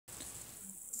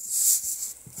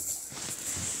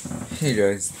Hey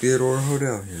guys, Theodore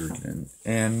Hodel here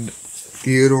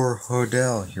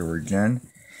again,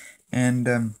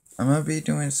 I'm gonna be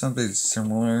doing something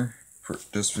similar for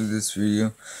this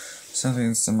video,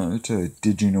 something similar to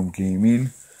Did You Know Gaming,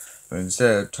 but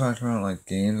instead of talking about like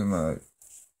games, I'm gonna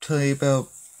tell you about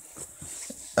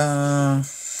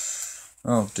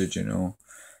did you know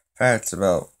facts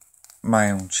about my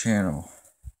own channel.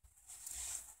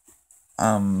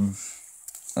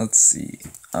 Let's see,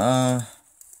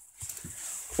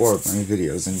 or my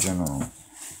videos in general.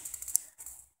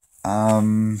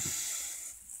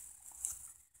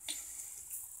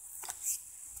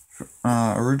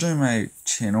 Originally my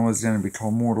channel was going to be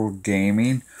called Mortal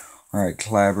Gaming, where I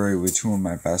collaborate with two of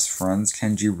my best friends,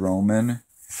 Kenji Roman,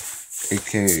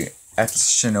 aka X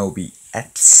Shinobi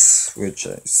X, which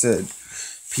I sent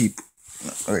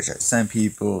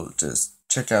people to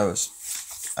check out his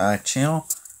channel.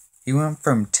 He went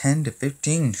from 10 to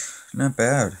 15, not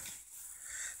bad.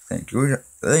 Thank you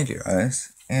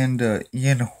guys. And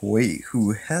Ian Hoyt,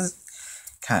 who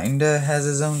kinda has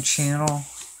his own channel.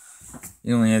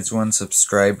 He only has one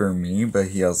subscriber, me, but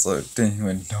he also didn't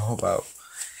even know about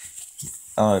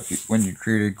when you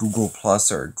create a Google Plus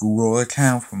or a Google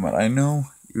account. From what I know,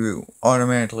 you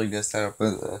automatically get set up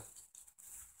with a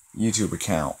YouTube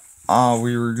account.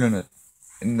 We were gonna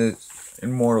in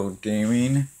Mortal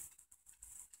Gaming.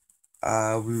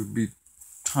 We would be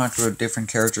talking about different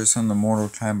characters from the Mortal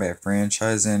Kombat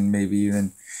franchise, and maybe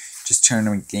even just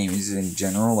tournament games in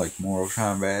general, like Mortal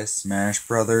Kombat, Smash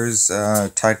Brothers,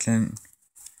 Tekken,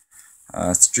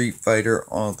 Street Fighter,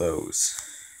 all those.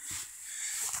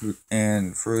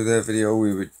 And for that video,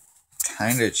 we would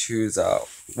kind of choose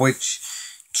which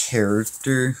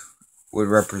character would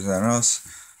represent us.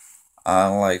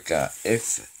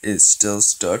 If it's still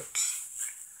stuck,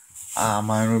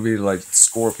 mine would be like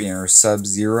Scorpion or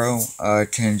Sub-Zero.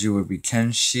 Kenji would be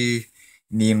Kenshi.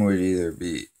 Neen would either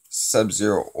be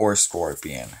Sub-Zero or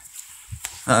Scorpion.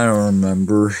 I don't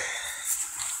remember.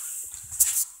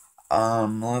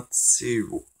 Let's see.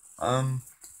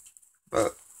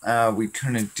 But we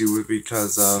couldn't do it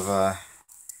because of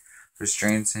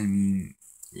restraints, and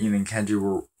Ian and Kenji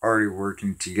were already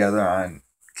working together on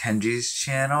Kenji's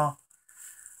channel.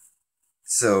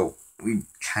 So we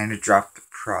kind of dropped the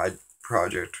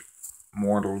project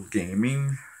Mortal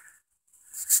Gaming.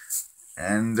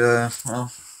 And yeah,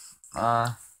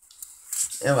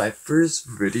 my first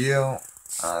video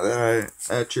that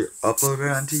I actually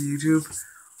uploaded onto YouTube,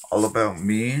 all about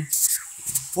me,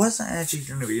 wasn't actually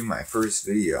going to be my first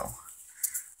video.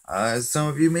 As some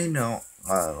of you may know,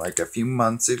 like a few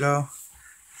months ago,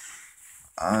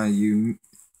 you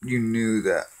knew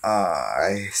that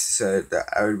I said that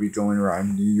I would be going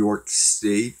around New York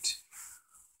State,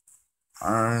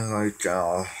 like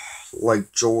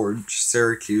George,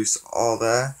 Syracuse, all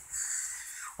that.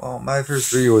 Well, my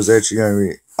first video was actually going to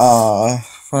be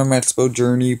Farm Expo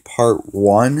Journey Part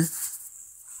 1,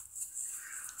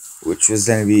 which was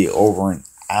going to be over an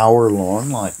hour long,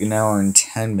 like an hour and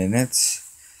 10 minutes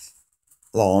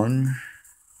long.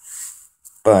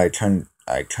 But I couldn't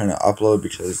upload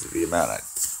because of the amount of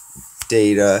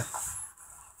data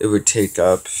it would take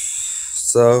up.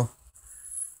 So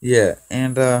yeah,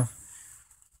 and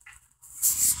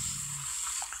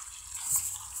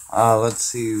let's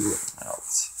see what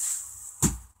else.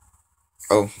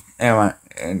 Oh,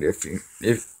 and if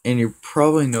you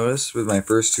probably noticed with my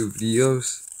first two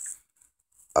videos,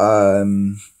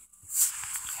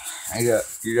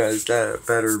 you guys got a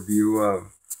better view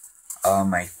of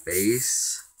my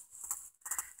face,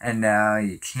 and now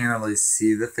you can't really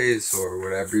see the face or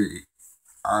whatever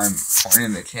I'm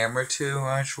pointing the camera to,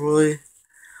 actually,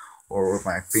 or where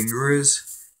my finger is.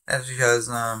 That's because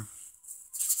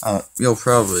you'll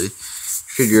probably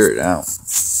figure it out.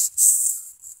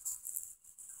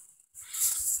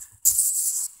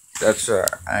 That's right,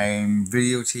 I'm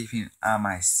videotaping on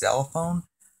my cell phone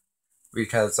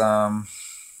because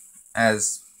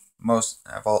as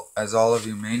all of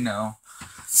you may know,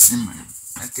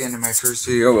 at the end of my first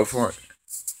video, before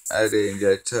I didn't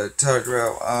get to talk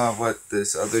about what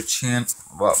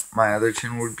my other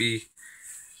channel would be,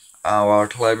 while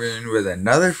collaborating with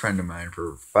another friend of mine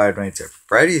for Five Nights at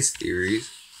Freddy's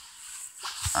theories.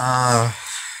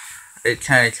 It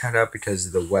kind of cut out because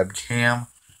of the webcam.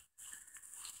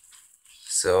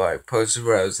 So I posted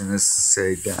what I was going to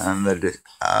say down in the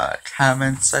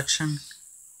comment section.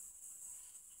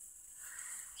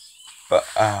 But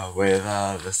with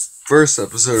this first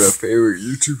episode of Favorite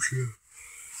YouTube Channel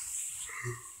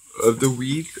of the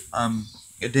week,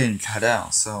 it didn't cut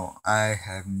out, so I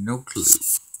have no clue.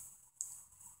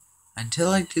 Until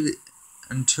I do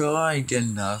until I get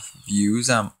enough views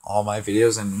on all my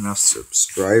videos and enough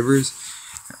subscribers,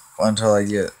 until I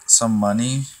get some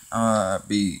money, until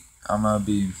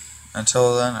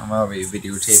then, I'm gonna be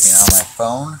videotaping on my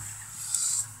phone.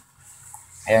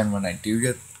 And when I do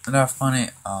get enough money,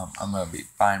 I'm gonna be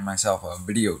buying myself a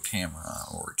video camera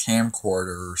or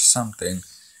camcorder or something,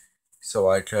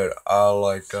 so I could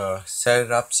set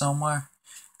it up somewhere,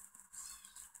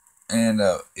 and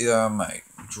either on my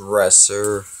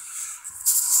dresser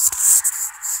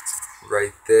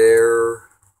right there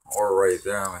or right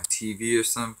there on my TV or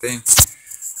something.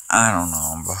 I don't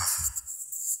know, but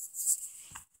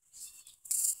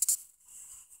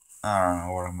I don't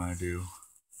know what I'm gonna do.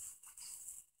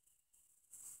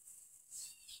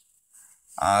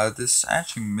 This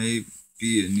actually may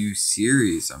be a new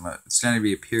series. It's gonna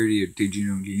be a parody of Did You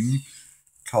Know Gaming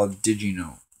called Did You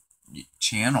Know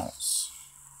Channels.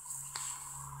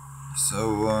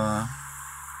 So,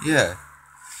 yeah.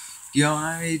 Do you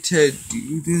want me to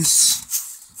do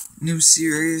this new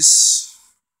series?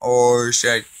 Or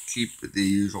should I keep the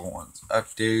usual ones?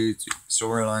 Updates,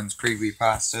 storylines,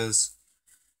 creepypastas,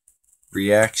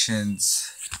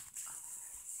 reactions.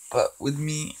 But with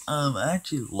me, I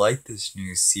actually like this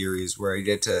new series where I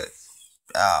get to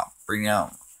bring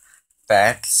out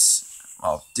facts.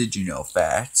 Well, did you know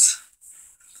facts?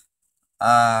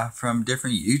 From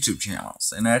different YouTube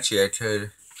channels. And actually, I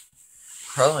could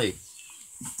probably,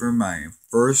 for my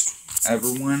first ever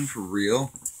one for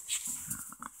real,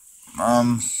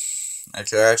 I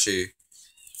could actually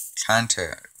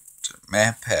contact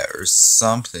MatPat or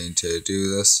something to do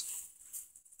this.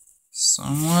 So,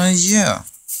 yeah.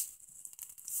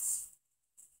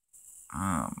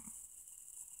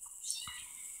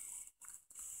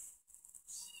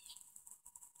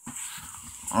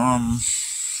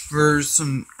 For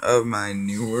some of my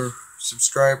newer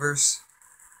subscribers,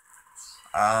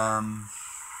 I'll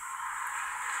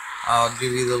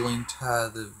give you the link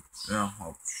to the,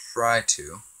 I'll try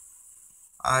to.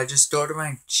 Just go to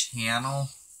my channel,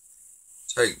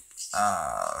 type,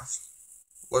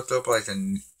 look up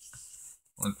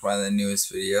look by the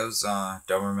newest videos,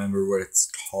 don't remember what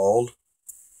it's called.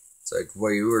 It's like what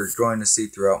you were going to see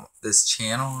throughout this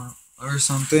channel or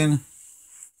something.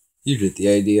 You get the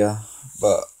idea,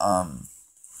 but,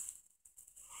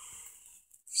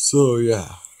 so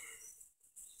yeah.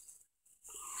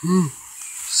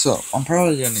 So, I'm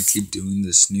probably gonna keep doing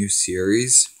this new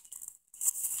series,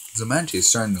 because I'm actually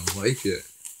starting to like it.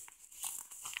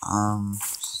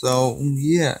 So,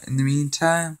 yeah, in the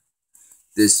meantime,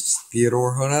 this is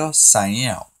Theodore Hodel signing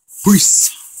out. Peace!